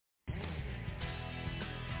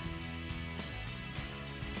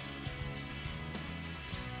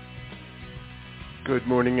Good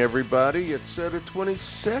morning, everybody. It's the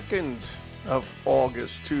 22nd of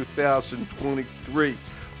August, 2023.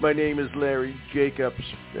 My name is Larry Jacobs,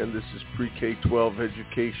 and this is Pre-K-12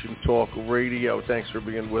 Education Talk Radio. Thanks for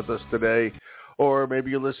being with us today. Or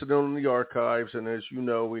maybe you're listening on the archives, and as you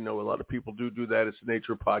know, we know a lot of people do that. It's the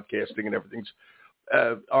nature of podcasting, and everything's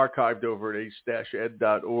archived over at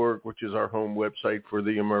ace-ed.org, which is our home website for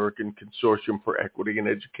the American Consortium for Equity in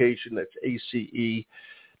Education. That's ACE-ed.org,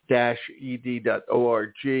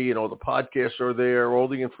 and all the podcasts are there. All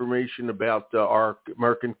the information about our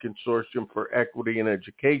American Consortium for Equity in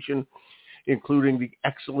Education, including the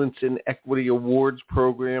Excellence in Equity Awards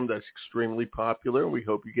program. That's extremely popular. We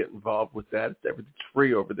hope you get involved with that. Everything's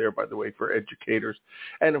free over there, by the way, for educators.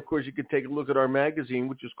 And, of course, you can take a look at our magazine,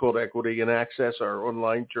 which is called Equity and Access, our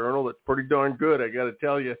online journal. It's pretty darn good, I got to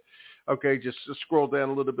tell you. Okay, just scroll down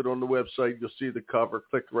a little bit on the website. You'll see the cover.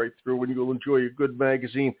 Click right through, and you'll enjoy a good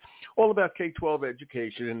magazine all about K-12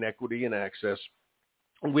 education and equity and access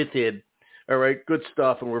within. All right, good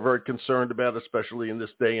stuff, and we're very concerned about it, especially in this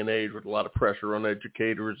day and age with a lot of pressure on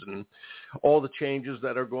educators and all the changes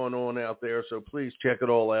that are going on out there. So please check it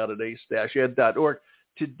all out at ace-ed.org.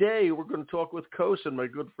 Today, we're going to talk with Cosn'S, my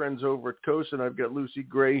good friends over at Cosn'S. I've got Lucy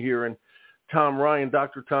Gray here and Tom Ryan,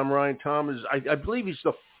 Dr. Tom Ryan. Tom is, I believe he's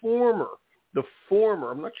the former,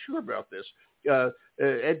 I'm not sure about this,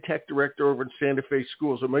 ed tech director over in Santa Fe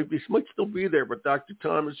Schools. So might still be there, but Dr.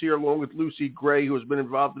 Tom is here along with Lucy Gray, who has been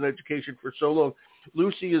involved in education for so long.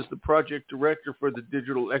 Lucy is the project director for the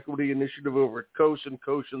Digital Equity Initiative over at Cosn'S,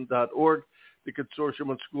 Cosn'S.org, the Consortium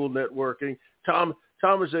on School Networking. Tom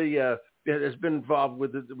is has been involved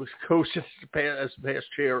with Cosn'S as past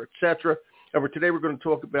chair, etc. And today we're going to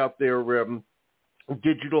talk about their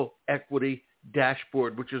digital equity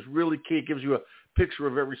dashboard, which is really key. It gives you a picture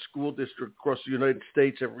of every school district across the United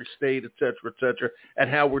States, every state, et cetera, and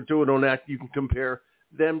how we're doing on that. You can compare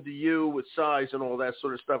them to you with size and all that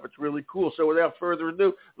sort of stuff. It's really cool. So without further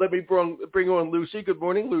ado, let me bring on Lucy. Good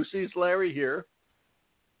morning, Lucy. It's Larry here.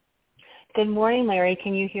 Good morning, Larry.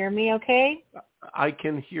 Can you hear me okay? I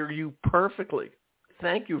can hear you perfectly.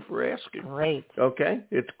 Thank you for asking. Great. Okay,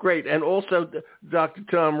 it's great. And also, Dr.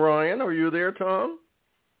 Tom Ryan, are you there, Tom?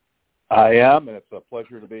 I am, and it's a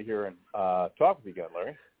pleasure to be here and talk with you again,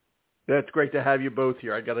 Larry. That's great to have you both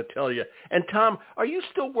here, I got to tell you. And, Tom, are you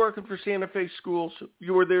still working for Santa Fe Schools?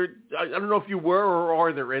 You were there, I don't know if you were or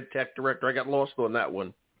are their ed tech director. I got lost on that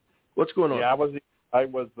one. What's going on? Yeah, I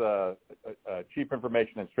was Chief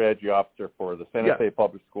Information and Strategy Officer for the Santa Fe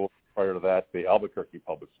Public Schools. Prior to that, the Albuquerque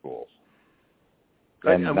Public Schools.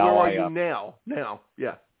 And where are you now?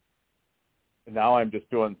 Yeah. Now I'm just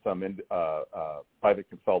doing some private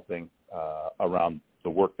consulting around the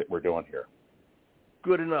work that we're doing here.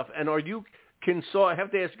 Good enough. And are you I have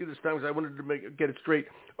to ask you this time because I wanted to get it straight.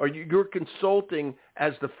 You're consulting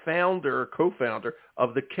as the founder or co-founder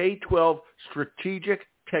of the K-12 Strategic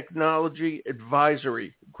Technology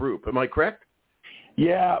Advisory Group. Am I correct?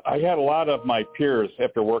 Yeah, I had a lot of my peers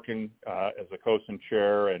after working as a Cosn'S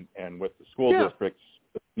chair and with the school districts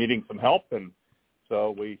needing some help, and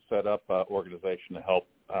so we set up an organization to help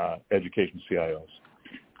education CIOs.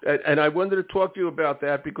 And I wanted to talk to you about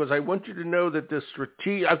that because I want you to know that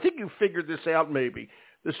I think you figured this out maybe,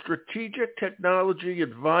 the Strategic Technology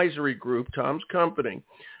Advisory Group, Tom's company,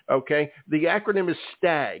 okay, the acronym is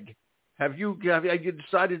STAG. Have you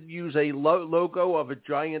decided to use a logo of a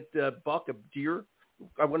giant buck, a deer?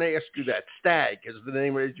 I want to ask you that. STAG is the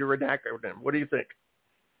name of your acronym. What do you think?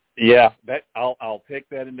 Yeah, I'll take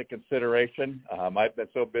that into consideration. I've been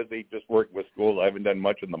so busy just working with schools, I haven't done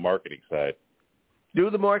much on the marketing side. Do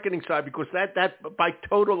the marketing side because that by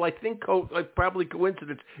total, I think probably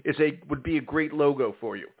coincidence would be a great logo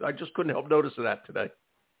for you. I just couldn't help notice that today.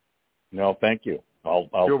 No, thank you. I'll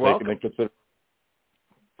take it into consideration.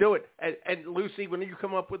 Do it. And Lucy, when you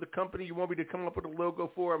come up with a company you want me to come up with a logo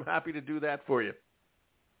for, I'm happy to do that for you.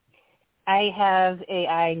 I have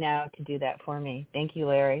AI now to do that for me. Thank you,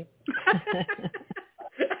 Larry.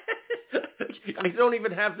 I don't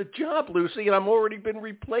even have the job, Lucy, and I'm already been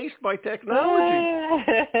replaced by technology.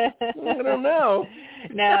 I don't know.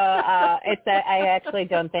 No, I actually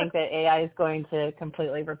don't think that AI is going to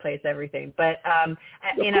completely replace everything. But I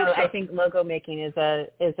think logo making is an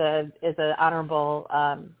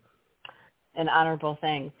honorable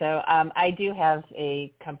thing. So I do have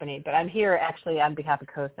a company, but I'm here actually on behalf of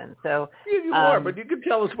Cosn'S. So you are, but you can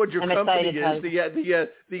tell us what your company is.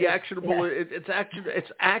 The actionable.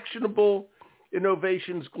 It's Actionable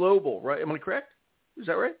Innovations Global, right? Am I correct? Is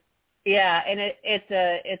that right? Yeah, and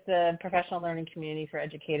it's a professional learning community for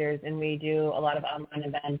educators, and we do a lot of online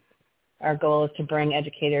events. Our goal is to bring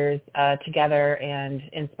educators together and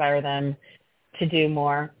inspire them do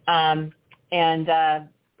more.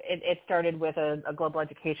 It started with a global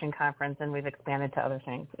education conference, and we've expanded to other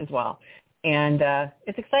things as well. And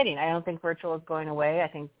it's exciting. I don't think virtual is going away. I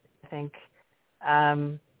think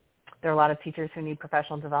there are a lot of teachers who need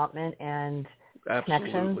professional development and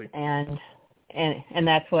connections, and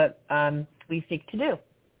that's what we seek to do.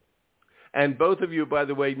 And both of you, by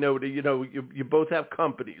the way, know that you both have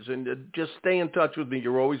companies, and just stay in touch with me.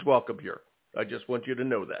 You're always welcome here. I just want you to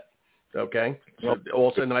know that. Okay. So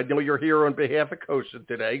also, and I know you're here on behalf of Cosn'S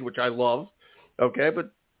today, which I love. Okay,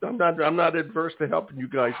 but I'm not adverse to helping you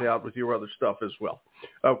guys out with your other stuff as well.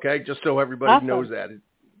 Okay, just so everybody knows that.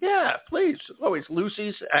 Yeah, please. Always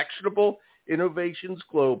Lucy's Actionable Innovations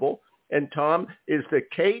Global, and Tom is the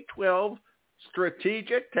K-12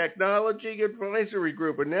 Strategic Technology Advisory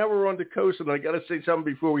Group. And now we're on to Cosn'S, and I got to say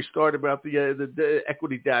something before we start about the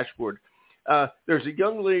equity dashboard. There's a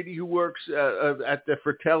young lady who works at the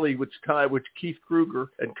Fratelli, which Keith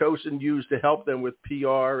Kruger and Cosn'S use to help them with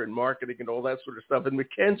PR and marketing and all that sort of stuff. And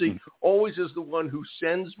Mackenzie always is the one who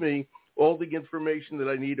sends me all the information that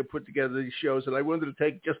I need to put together these shows. And I wanted to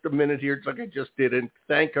take just a minute here, like I just did, and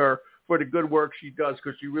thank her for the good work she does,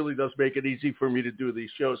 because she really does make it easy for me to do these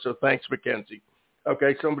shows. So thanks, Mackenzie.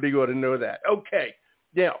 Okay, somebody ought to know that. Okay,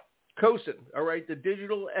 now, Cosn'S, all right, the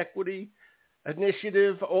Digital Equity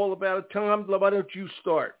Initiative, all about it. Tom, why don't you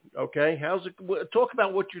start, okay? Talk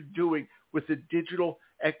about what you're doing with the Digital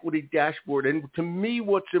Equity Dashboard. And to me,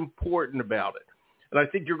 what's important about it, and I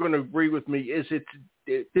think you're going to agree with me, is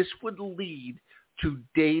this would lead to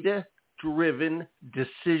data-driven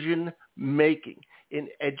decision-making in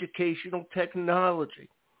educational technology,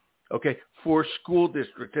 okay, for school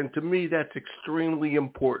districts. And to me, that's extremely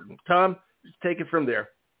important. Tom, just take it from there.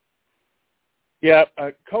 Yeah,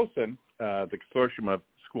 Cosn'S, the Consortium of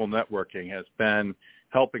School Networking, has been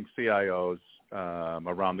helping CIOs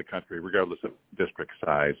around the country, regardless of district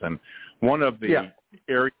size. And one of the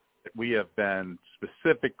areas that we have been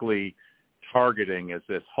specifically targeting is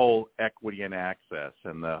this whole equity and access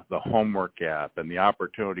and the homework gap and the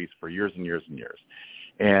opportunities for years and years and years.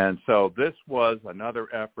 And so this was another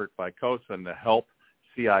effort by Cosn'S to help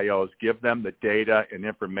CIOs, give them the data and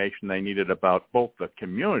information they needed about both the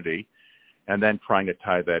community and then trying to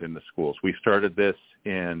tie that into schools. We started this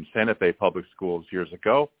in Santa Fe Public Schools years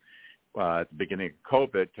ago at the beginning of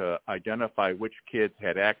COVID to identify which kids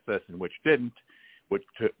had access and which didn't,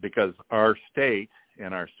 because our state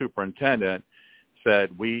and our superintendent said,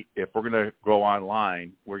 if we're going to go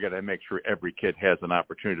online, we're going to make sure every kid has an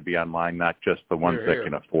opportunity to be online, not just the ones that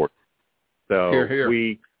can afford it. So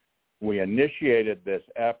we initiated this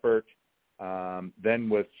effort, then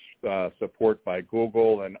with support by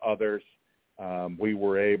Google and others, we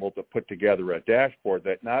were able to put together a dashboard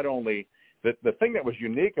that not only, the thing that was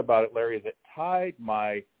unique about it, Larry, is it tied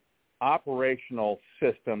my operational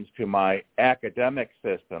systems to my academic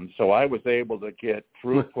systems. So I was able to get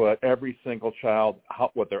throughput every single child,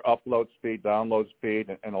 with their upload speed, download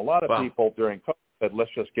speed. And a lot of people during COVID said, let's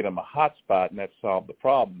just get them a hotspot and that solved the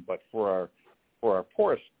problem. But for our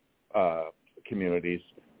poorest communities,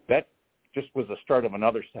 that just was the start of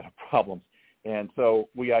another set of problems. And so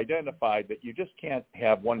we identified that you just can't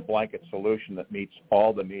have one blanket solution that meets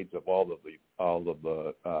all the needs of all of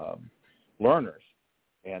the learners.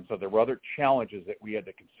 And so there were other challenges that we had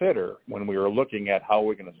to consider when we were looking at how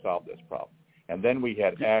we're going to solve this problem. And then we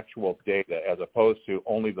had actual data, as opposed to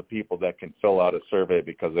only the people that can fill out a survey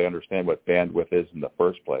because they understand what bandwidth is in the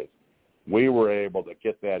first place. We were able to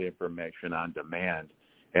get that information on demand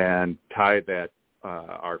and tie that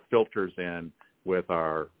our filters in with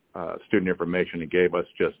our student information, and gave us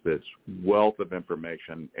just this wealth of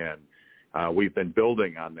information. And we've been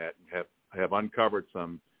building on that and have uncovered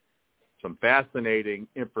some fascinating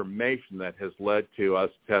information that has led to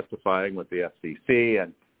us testifying with the FCC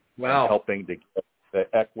and helping to get the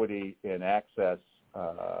equity in access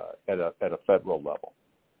at a federal level.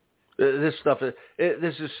 This stuff,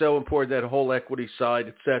 this is so important, that whole equity side,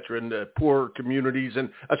 et cetera, and the poor communities, and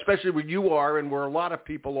especially where you are and where a lot of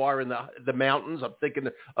people are in the mountains. I'm thinking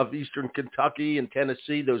of eastern Kentucky and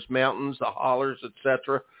Tennessee, those mountains, the hollers, et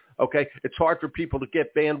cetera. Okay, it's hard for people to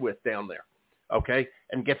get bandwidth down there, okay,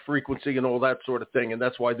 and get frequency and all that sort of thing. And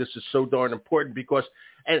that's why this is so darn important, because,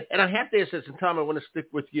 and I have to ask this, and Tom, I want to stick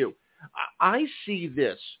with you. I see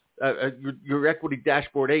this, your equity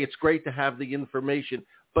dashboard. A, it's great to have the information,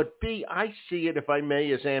 but B, I see it, if I may,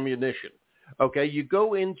 as ammunition. Okay, you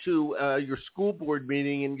go into your school board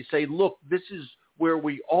meeting and you say, look, this is where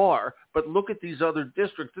we are, but look at these other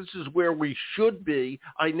districts. This is where we should be.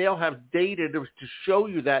 I now have data to show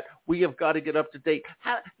you that we have got to get up to date.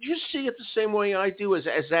 Do you see it the same way I do, as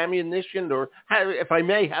ammunition, or how, if I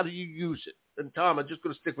may, how do you use it? And Tom, I'm just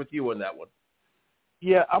going to stick with you on that one.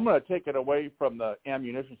 Yeah, I'm going to take it away from the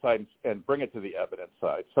ammunition side and bring it to the evidence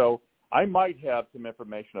side. So I might have some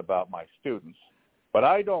information about my students, but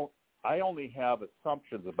I only have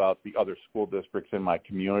assumptions about the other school districts in my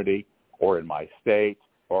community or in my state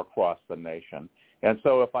or across the nation. And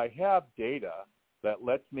so if I have data that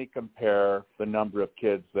lets me compare the number of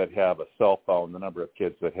kids that have a cell phone, the number of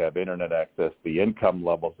kids that have internet access, the income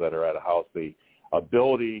levels that are at a house, the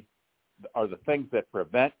ability are the things that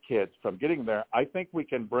prevent kids from getting there, I think we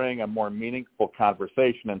can bring a more meaningful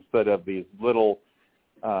conversation instead of these little,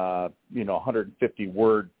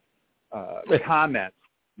 150-word comments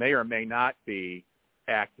may or may not be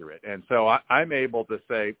accurate. And so I'm able to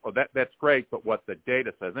say, well, that's great, but what the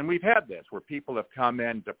data says. And we've had this where people have come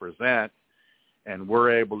in to present, and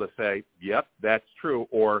we're able to say, yep, that's true,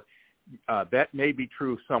 or that may be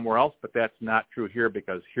true somewhere else, but that's not true here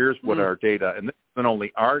because here's what our data, and this isn't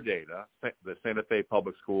only our data, the Santa Fe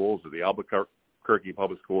Public Schools or the Albuquerque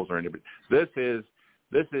Public Schools or anybody. This is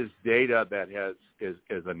data that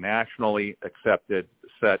is a nationally accepted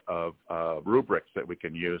set of rubrics that we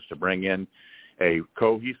can use to bring in a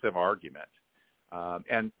cohesive argument.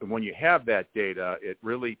 And when you have that data, it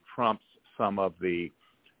really trumps some of the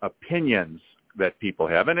opinions that people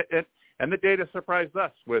have, and the data surprised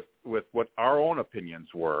us with what our own opinions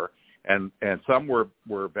were, and some were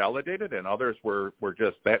validated, and others were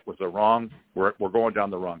just that was the wrong. We're going down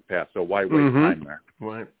the wrong path. So why waste time there?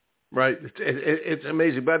 Right. It's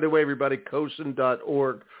amazing. By the way, everybody,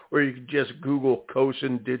 Cosn.org, or you can just Google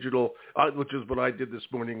Cosn Digital, which is what I did this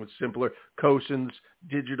morning. It was simpler. Cosn's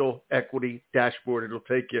Digital Equity Dashboard. It'll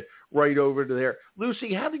take you right over to there.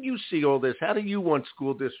 Lucy, how do you see all this? How do you want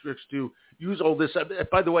school districts to use all this?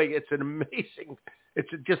 By the way, it's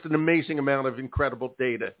just an amazing amount of incredible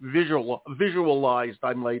data, visualized,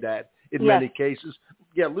 I might add, in many cases.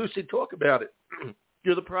 Yeah, Lucy, talk about it.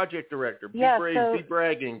 You're the project director. Be brave, be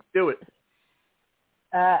bragging. Do it.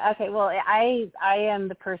 Okay. Well, I am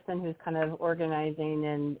the person who's kind of organizing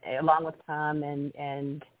and along with Tom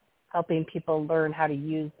and helping people learn how to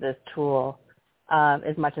use this tool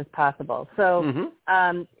as much as possible. So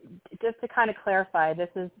just to kind of clarify, this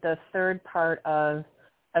is the third part of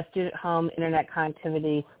a student home internet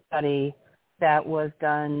connectivity study that was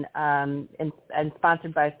done and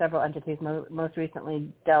sponsored by several entities, most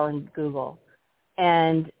recently Dell and Google.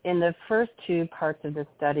 And in the first two parts of the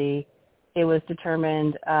study, it was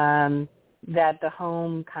determined that the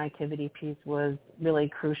home connectivity piece was really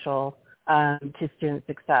crucial to student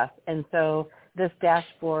success. And so this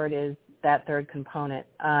dashboard is that third component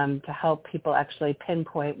to help people actually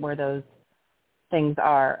pinpoint where those things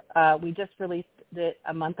are. We just released it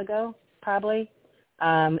a month ago, probably.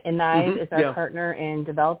 And NIVE is our partner in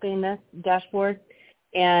developing this dashboard.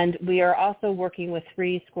 And we are also working with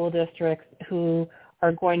 3 school districts who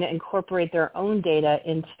are going to incorporate their own data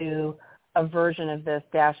into a version of this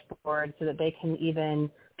dashboard so that they can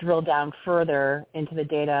even drill down further into the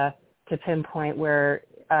data to pinpoint where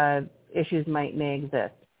issues may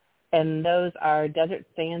exist. And those are Desert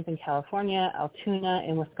Sands in California, Altoona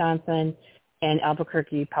in Wisconsin, and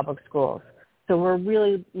Albuquerque Public Schools. So we're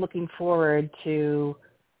really looking forward to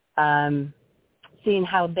seeing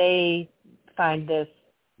how they find this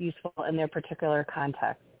useful in their particular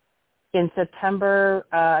context. In September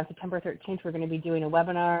 13th, we're going to be doing a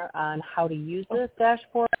webinar on how to use this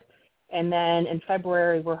dashboard. And then in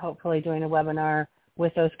February, we're hopefully doing a webinar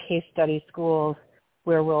with those case study schools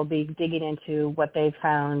where we'll be digging into what they've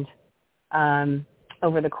found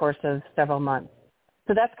over the course of several months.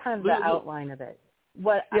 So that's kind of the outline of it.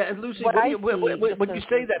 And Lucy, when you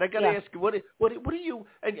say that, I got to ask you, what do you,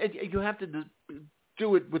 and you have to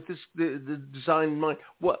do it with the design in mind.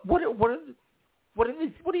 What do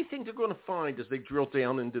you think they're going to find as they drill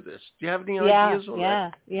down into this? Do you have any ideas on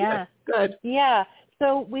that? Yeah. Go ahead. Yeah.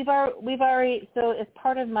 So we've already. So as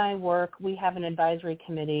part of my work, we have an advisory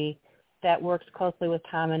committee that works closely with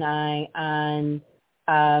Tom and I on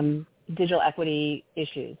digital equity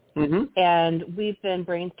issues, and we've been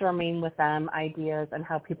brainstorming with them ideas on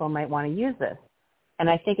how people might want to use this. And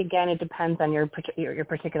I think, again, it depends on your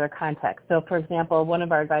particular context. So, for example, one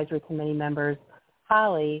of our advisory committee members,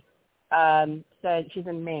 Holly, said she's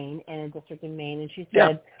in Maine, in a district in Maine, and she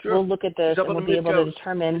said, we'll look at this and we'll be able to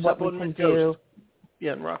determine what we can do.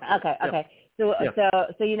 Yeah, in Rockford. Okay. So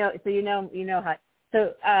you know how.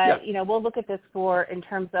 So we'll look at this in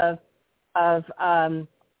terms of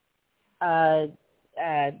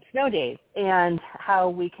snow days and how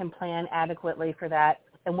we can plan adequately for that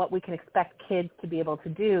and what we can expect kids to be able to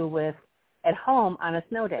do at home on a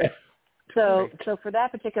snow day. So for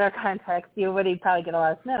that particular context, when you probably get a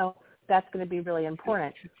lot of snow, that's going to be really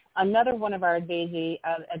important. another one of our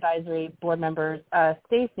advisory board members,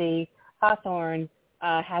 Stacy Hawthorne,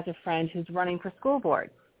 has a friend who's running for school board.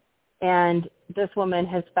 And this woman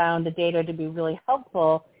has found the data to be really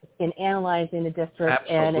helpful in analyzing the district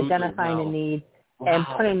and identifying the needs and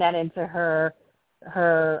putting that into her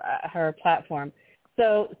platform.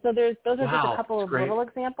 So those are just a couple of little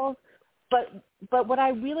examples. But what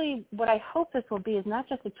I hope this will be is not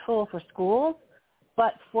just a tool for schools,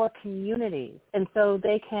 but for communities. And so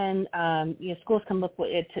they can, schools can look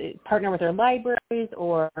to partner with their libraries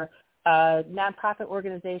or nonprofit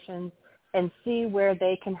organizations and see where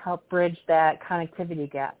they can help bridge that connectivity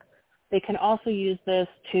gap. They can also use this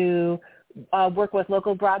to work with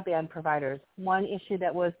local broadband providers. One issue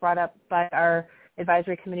that was brought up by our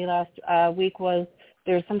advisory committee last week was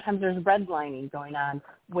sometimes there's redlining going on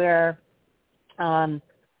where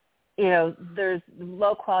there's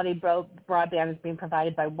low quality broadband is being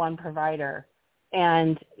provided by one provider,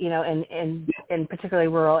 and in particularly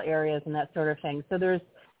rural areas and that sort of thing. So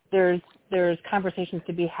there's conversations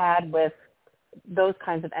to be had with those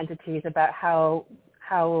kinds of entities about how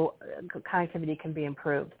connectivity can be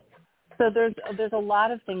improved. So there's a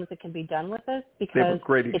lot of things that can be done with this because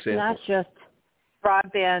it's not just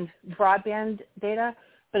broadband data,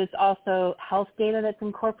 but it's also health data that's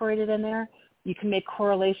incorporated in there. You can make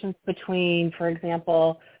correlations between, for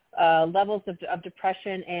example, levels of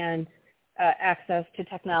depression and access to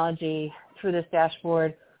technology through this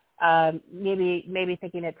dashboard. Maybe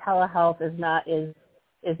thinking that telehealth is not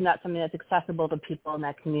something that's accessible to people in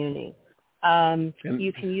that community.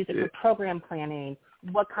 You can use it for program planning.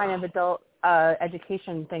 What kind of adult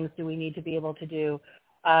education things do we need to be able to do?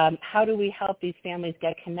 How do we help these families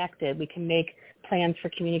get connected? We can make plans for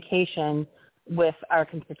communication with our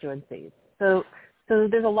constituencies. So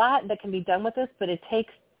there's a lot that can be done with this, but it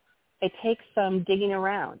takes some digging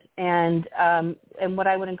around. And what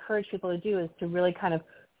I would encourage people to do is to really kind of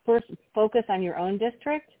first focus on your own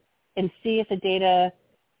district and see if the data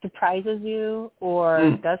surprises you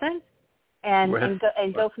or doesn't, and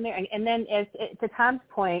go from there. And then, to Tom's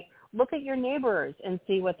point, look at your neighbors and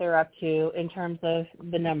see what they're up to in terms of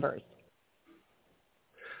the numbers.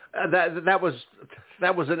 That was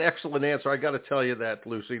an excellent answer. I got to tell you that,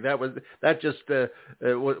 Lucy. Was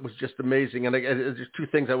just amazing. And there's two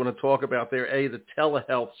things I want to talk about there. The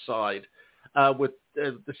telehealth side, with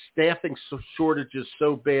the staffing shortages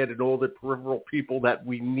so bad and all the peripheral people that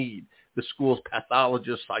we need. The schools,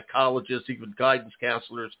 pathologists, psychologists, even guidance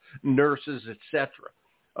counselors, nurses, etc.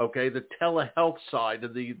 Okay, the telehealth side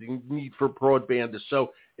of the need for broadband is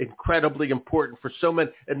so incredibly important for so many,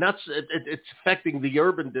 and it's affecting the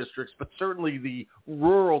urban districts, but certainly the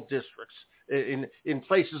rural districts in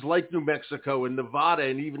places like New Mexico and Nevada,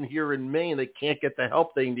 and even here in Maine, they can't get the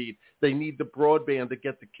help they need. They need the broadband to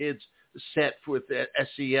get the kids set with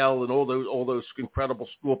SEL and all those incredible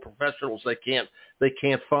school professionals they can't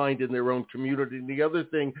find in their own community. And the other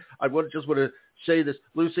thing I just want to say this,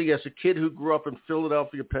 Lucy, as a kid who grew up in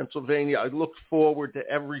Philadelphia, Pennsylvania, I looked forward to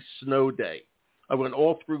every snow day. I went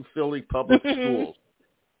all through Philly public schools.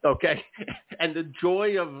 Okay, and the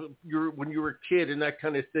joy of when you were a kid and that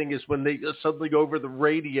kind of thing is when they suddenly over the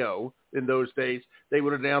radio in those days they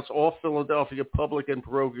would announce all Philadelphia public and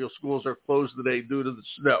parochial schools are closed today due to the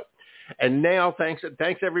snow. And now, thanks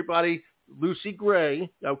everybody, Lucy Gray,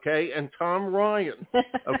 okay, and Tom Ryan,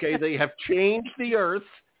 okay, they have changed the earth.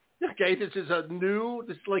 Okay, this is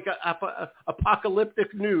like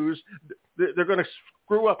apocalyptic news. They're going to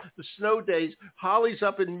screw up the snow days. Holly's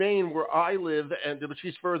up in Maine where I live, and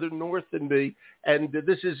she's further north than me. And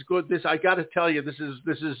this is good. I got to tell you, this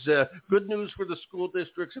is good news for the school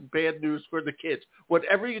districts and bad news for the kids.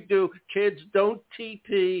 Whatever you do, kids, don't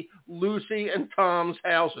TP Lucy and Tom's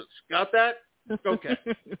houses. Got that? Okay.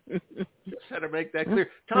 Just had to make that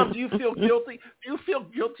clear. Tom, do you feel guilty? Do you feel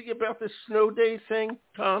guilty about this snow day thing,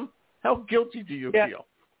 Tom? How guilty do you feel?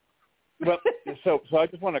 Well, so I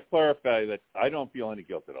just want to clarify that I don't feel any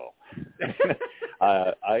guilt at all.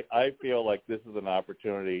 I feel like this is an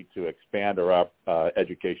opportunity to expand our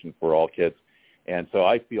education for all kids, and so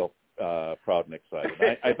I feel proud and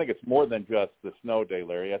excited. I think it's more than just the snow day,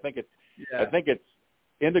 Larry. I think it's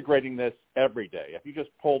integrating this every day. If you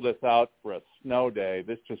just pull this out for a snow day,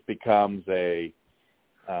 this just becomes a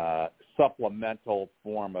supplemental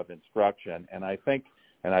form of instruction. And I think,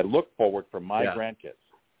 and I look forward for my grandkids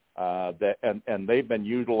and they've been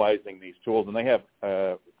utilizing these tools, and they have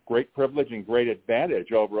great privilege and great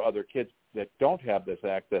advantage over other kids that don't have this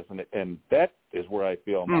access. And that is where I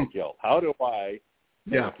feel my guilt. How do I,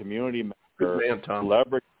 as a community member,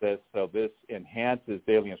 leverage this so this enhances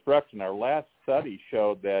daily instruction? Our last study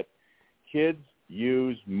showed that kids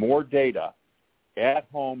use more data at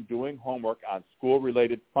home doing homework on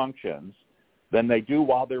school-related functions than they do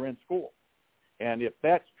while they're in school. And if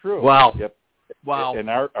that's true, and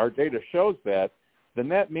our data shows that, then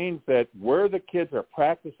that means that where the kids are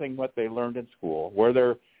practicing what they learned in school, where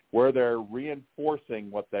they're reinforcing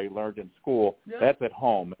what they learned in school, that's at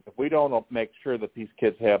home. If we don't make sure that these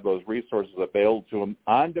kids have those resources available to them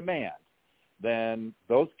on demand, then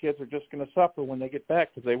those kids are just going to suffer when they get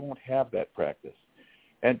back because they won't have that practice.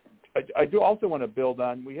 And I do also want to build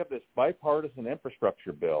on, we have this bipartisan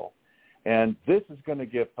infrastructure bill, and this is going to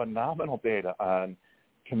give phenomenal data on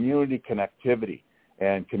community connectivity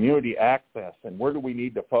and community access, and where do we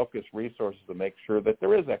need to focus resources to make sure that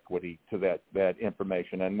there is equity to that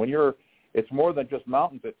information. And when it's more than just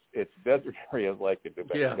mountains, it's desert areas like in New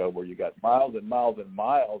Mexico where you got miles and miles and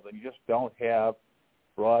miles, and you just don't have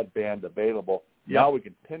broadband available. Now we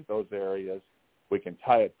can pin those areas. We can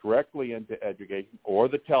tie it directly into education or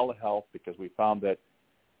the telehealth, because we found that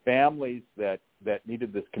families that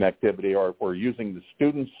needed this connectivity or using the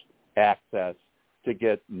students' access to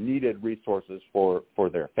get needed resources for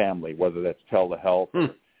their family, whether that's telehealth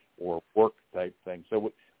or work type thing.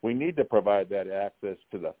 So we need to provide that access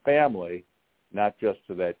to the family, not just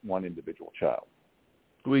to that one individual child.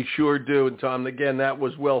 We sure do. And Tom, again, that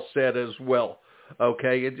was well said as well.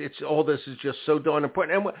 Okay, it's all this is just so darn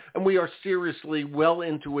important, and we are seriously well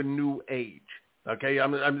into a new age. Okay,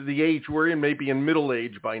 I'm the age we're in, maybe in middle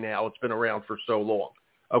age by now. It's been around for so long.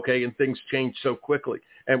 Okay, and things change so quickly,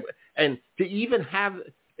 and to even have,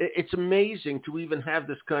 it's amazing to even have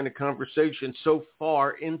this kind of conversation so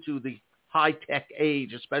far into the high tech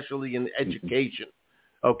age, especially in education.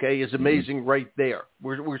 Okay, is amazing right there.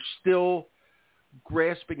 We're still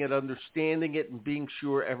grasping at understanding it and being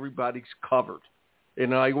sure everybody's covered.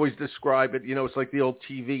 And I always describe it, it's like the old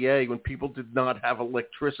TVA when people did not have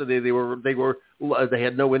electricity. They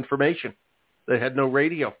had no information. They had no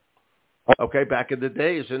radio. Okay, back in the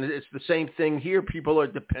days. And it's the same thing here. People are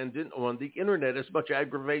dependent on the internet, as much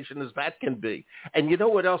aggravation as that can be. And you know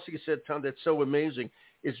what else you said, Tom, that's so amazing,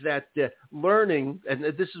 is that learning, and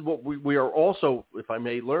this is what we are also, if I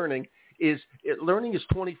may, learning is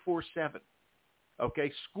 24/7.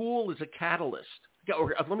 Okay, school is a catalyst.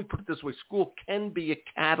 Or let me put it this way, school can be a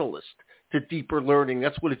catalyst to deeper learning.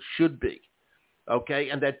 That's what it should be. Okay,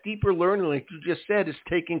 and that deeper learning, like you just said, is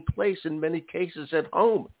taking place in many cases at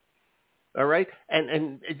home. All right,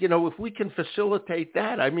 and if we can facilitate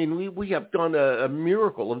that, I mean, we have done a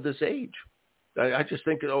miracle of this age. I just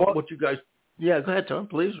think what you guys. Yeah, go ahead, Tom,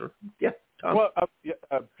 please. Tom. Well,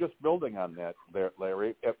 just building on that, there,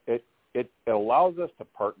 Larry, it allows us to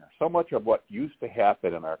partner. So much of what used to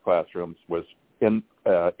happen in our classrooms was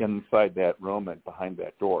inside that room and behind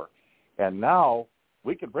that door, and now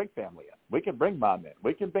we can bring family in, we can bring mom in,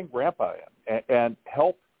 we can bring grandpa in, and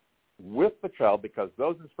help with the child, because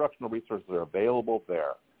those instructional resources are available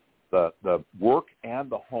there. The work and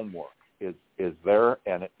the homework is there,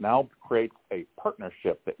 and it now creates a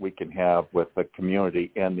partnership that we can have with the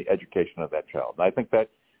community and the education of that child. And I think that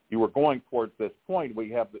you were going towards this point. We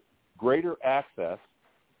have greater access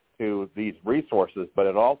to these resources, but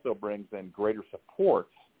it also brings in greater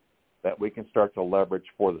supports that we can start to leverage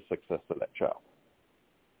for the success of that child.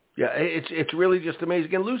 Yeah, it's really just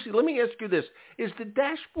amazing. And Lucy, let me ask you this. Is the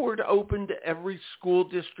dashboard open to every school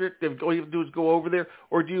district? All you have to do is go over there,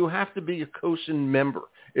 or do you have to be a Cosn'S member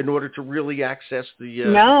in order to really access the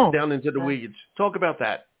down into the weeds? Talk about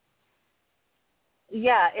that.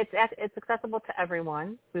 Yeah, it's accessible to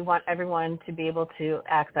everyone. We want everyone to be able to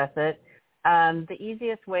access it. The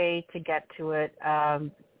easiest way to get to it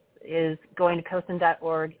is going to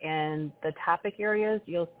Cosn'S.org, and the topic areas,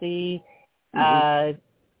 you'll see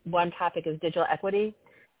one topic is digital equity.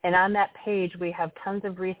 And on that page, we have tons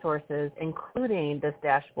of resources, including this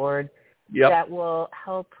dashboard, that will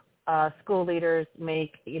help school leaders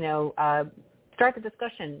make, start the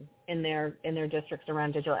discussion in their districts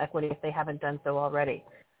around digital equity if they haven't done so already.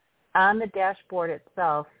 On the dashboard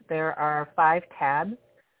itself, there are 5 tabs.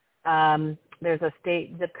 There's a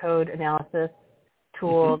state zip code analysis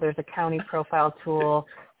tool. There's a county profile tool,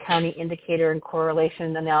 county indicator and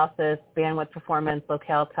correlation analysis, bandwidth performance,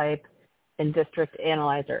 locale type, and district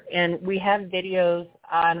analyzer. And we have videos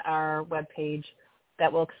on our webpage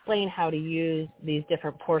that will explain how to use these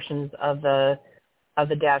different portions of the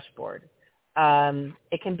dashboard.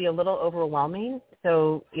 It can be a little overwhelming.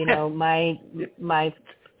 So, my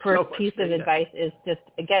first piece of advice is just,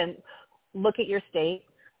 again, look at your state,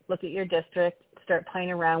 look at your district, start playing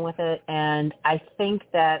around with it, and I think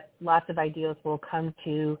that lots of ideas will come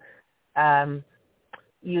to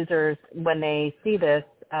users when they see this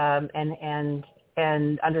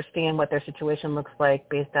and understand what their situation looks like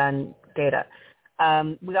based on data.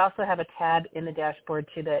 We also have a tab in the dashboard,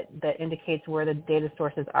 too, that indicates where the data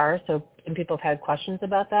sources are. So and people have had questions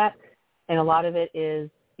about that. And a lot of it is,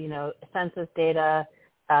 census data.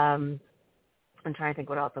 I'm trying to think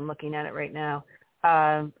what else. I'm looking at it right now.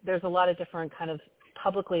 There's a lot of different kind of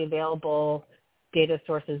publicly available data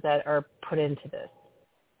sources that are put into this.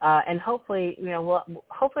 And hopefully,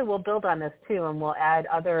 we'll build on this, too, and we'll add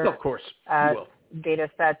other of course, data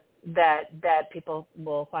sets that people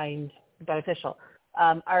will find beneficial.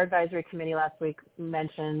 Our advisory committee last week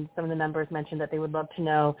some of the members mentioned that they would love to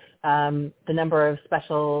know the number of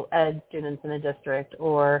special ed students in the district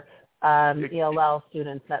or ELL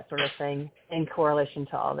students, that sort of thing, in correlation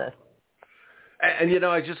to all this. And,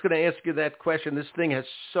 I was just going to ask you that question. This thing has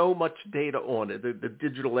so much data on it, the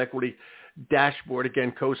digital equity dashboard,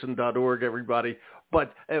 again, Cosn'S.org, everybody.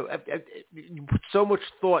 But you put so much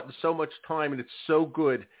thought and so much time, and it's so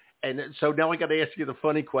good. And so now I got to ask you the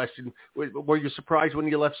funny question. Were you surprised when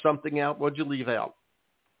you left something out? What'd you leave out?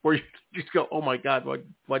 Or you just go, oh, my God,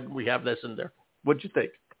 why didn't we have this in there? What'd you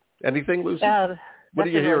think? Anything, Lucy? What are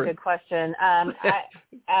you hearing? That's a really good question.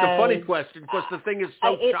 It's a funny question because the thing is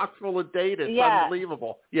so chock full of data. It's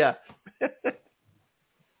unbelievable. Yeah.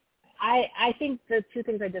 I think the two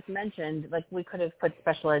things I just mentioned, like we could have put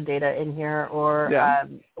special ed data in here or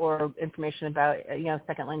information about,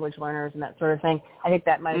 second language learners and that sort of thing. I think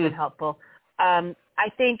that might have been helpful. I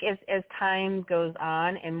think as time goes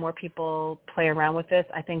on and more people play around with this,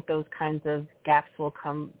 I think those kinds of gaps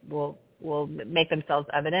will make themselves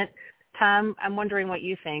evident. Tom, I'm wondering what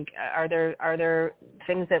you think. Are there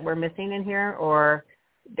things that we're missing in here or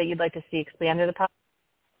that you'd like to see expanded upon?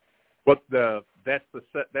 That's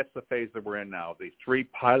the phase that we're in now. These 3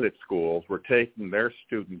 pilot schools, we're taking their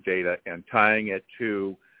student data and tying it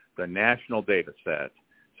to the national data set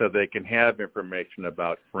so they can have information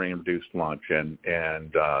about free and reduced lunch and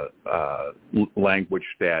language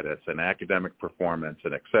status and academic performance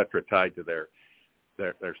and et cetera tied to their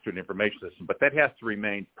student information system. But that has to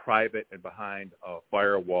remain private and behind a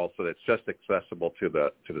firewall so that it's just accessible to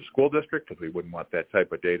the school district because we wouldn't want that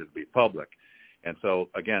type of data to be public. And so,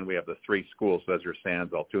 again, we have the 3 schools, Desert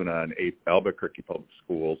Sands, Altoona, and 8 Albuquerque public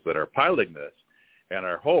schools that are piloting this. And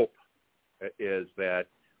our hope is that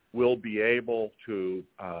we'll be able to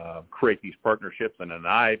create these partnerships, and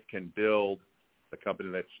IVE can build, the company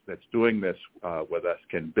that's doing this with us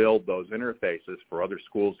can build those interfaces for other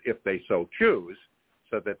schools if they so choose,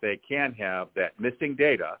 so that they can have that missing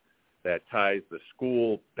data that ties the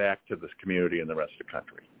school back to this community and the rest of the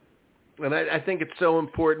country. And I think it's so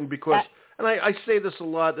important because, and I say this a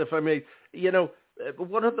lot, if I may,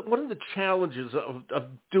 one of the challenges of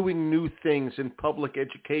doing new things in public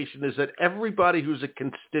education is that everybody who's a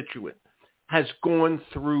constituent has gone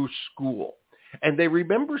through school. And they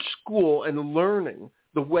remember school and learning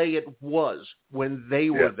the way it was when they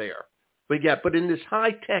were there. But in this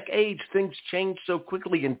high-tech age, things change so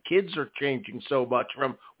quickly, and kids are changing so much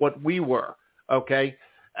from what we were, okay?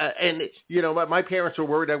 My parents were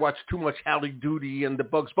worried I watched too much Howdy Doody and the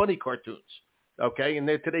Bugs Bunny cartoons, okay? And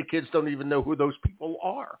today kids don't even know who those people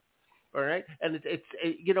are, all right? And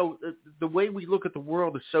the way we look at the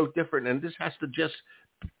world is so different, and this has to just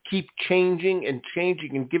keep changing and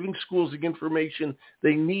giving schools the information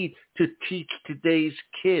they need to teach today's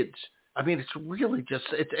kids. I mean, it's really just,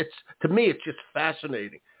 it's to me, it's just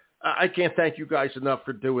fascinating. I can't thank you guys enough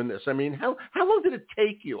for doing this. I mean, how long did it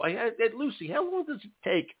take you? Lucy, how long does it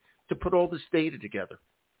take to put all this data together?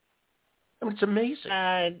 I mean, it's amazing.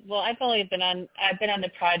 Well, I've been on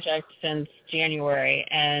the project since January,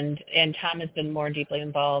 and Tom has been more deeply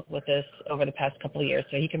involved with this over the past couple of years,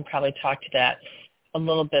 so he can probably talk to that a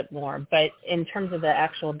little bit more. But in terms of the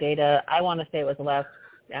actual data, I want to say it was the last,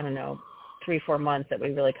 3-4 months that we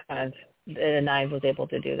really kind of, and I was able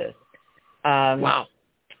to do this. Wow.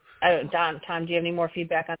 Tom, do you have any more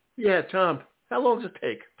feedback on? Yeah, Tom, how long does it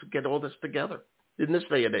take to get all this together in this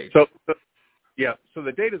day and age? So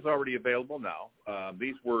the data is already available now.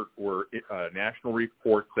 These were national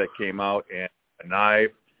reports that came out, and I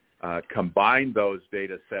combined those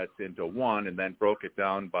data sets into one and then broke it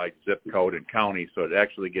down by zip code and county, so it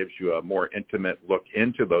actually gives you a more intimate look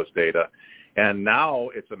into those data. And now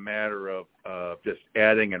it's a matter of just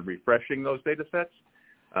adding and refreshing those data sets.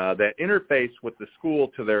 That interface with the school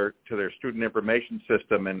to their student information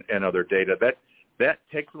system and other data, that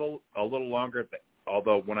takes a little longer.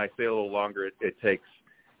 Although when I say a little longer, it takes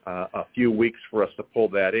a few weeks for us to pull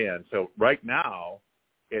that in. So right now,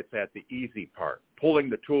 it's at the easy part, pulling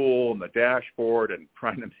the tool and the dashboard and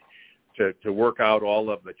trying to work out all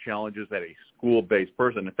of the challenges that a school-based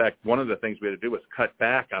person. In fact, one of the things we had to do was cut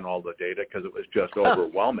back on all the data because it was just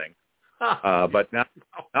overwhelming. But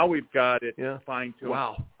Now we've got it Yeah. fine-tuned.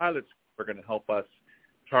 Wow. Pilots are going to help us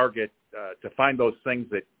target to find those things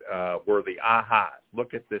that were the ahas.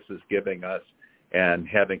 Look at this as giving us and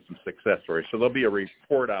having some success stories. So there'll be a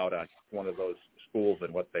report out on one of those schools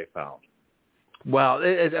and what they found. Wow.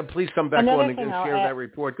 Please come back Another on and thing share that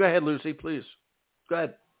report. Go ahead, Lucy, please. Go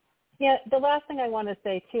ahead. Yeah, the last thing I want to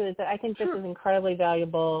say, too, is that I think this Sure. is incredibly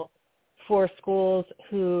valuable for schools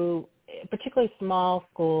who, particularly small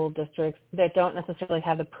school districts, that don't necessarily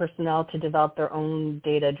have the personnel to develop their own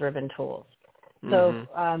data-driven tools. So,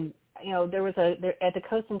 there was at the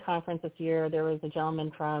Cosn'S conference this year, there was a gentleman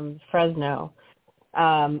from Fresno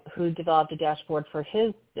who developed a dashboard for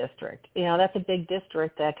his district. That's a big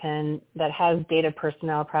district that has data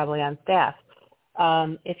personnel probably on staff.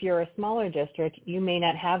 If you're a smaller district, you may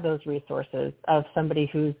not have those resources of somebody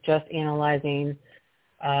who's just analyzing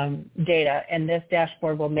data, and this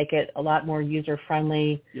dashboard will make it a lot more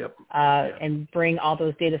user-friendly. Yep. And bring all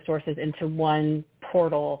those data sources into one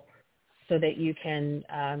portal so that you can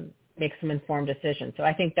make some informed decisions. So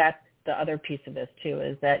I think that's the other piece of this, too,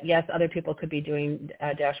 is that, yes, other people could be doing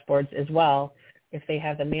dashboards as well if they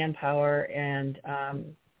have the manpower and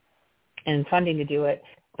funding to do it.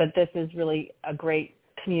 But this is really a great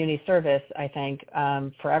community service, I think,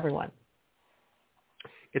 for everyone.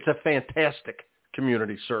 It's a fantastic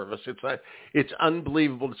community service. It's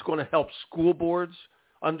unbelievable. It's going to help school boards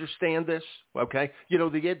understand this, okay?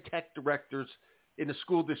 The ed tech directors in the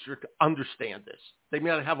school district understand this. They may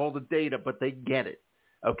not have all the data, but they get it,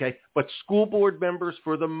 okay? But school board members,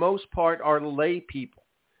 for the most part, are lay people,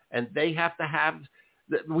 and we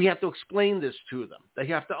have to explain this to them. They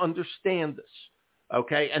have to understand this,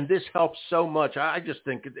 okay? And this helps so much. I just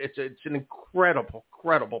think it's an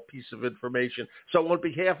incredible piece of information. So on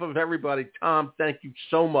behalf of everybody, Tom, thank you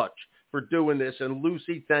so much for doing this. And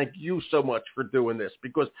Lucy, thank you so much for doing this,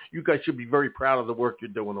 because you guys should be very proud of the work you're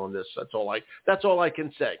doing on this. That's all I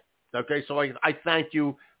can say. Okay. So I thank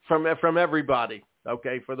you from everybody.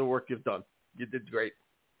 Okay. For the work you've done. You did great.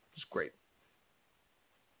 It's great.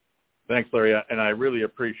 Thanks, Larry. And I really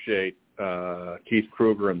appreciate Keith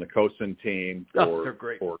Kruger and the Cosn'S team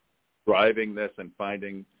for driving this and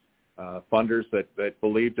finding funders that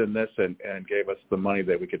believed in this and gave us the money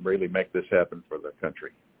that we could really make this happen for the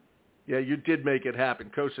country. Yeah, you did make it happen.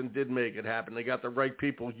 Cosn'S did make it happen. They got the right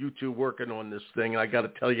people, you two, working on this thing. I got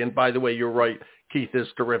to tell you, and by the way, you're right. Keith is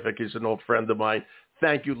terrific. He's an old friend of mine.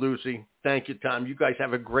 Thank you, Lucy. Thank you, Tom. You guys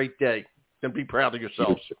have a great day. And be proud of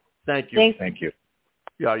yourselves. Thank you. Thanks. Thank you.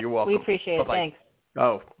 Yeah, you're welcome. We appreciate it. Bye-bye. Thanks.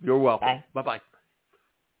 Oh, you're welcome. Bye. Bye-bye.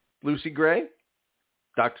 Lucy Gray,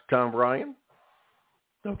 Dr. Tom Ryan.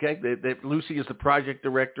 Okay, Lucy is the project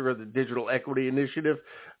director of the Digital Equity Initiative.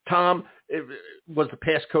 Tom was the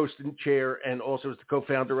past Cosn'S chair and also is the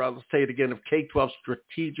co-founder, I'll say it again, of K-12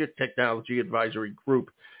 Strategic Technology Advisory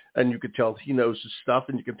Group. And you can tell he knows his stuff,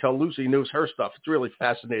 and you can tell Lucy knows her stuff. It's really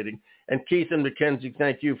fascinating. And Keith and Mackenzie,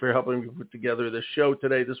 thank you for helping me put together this show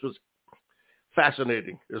today. This was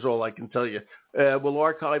fascinating is all I can tell you. We'll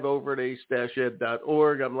archive over at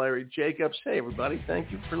ace-ed.org. I'm Larry Jacobs. Hey, everybody.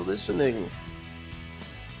 Thank you for listening.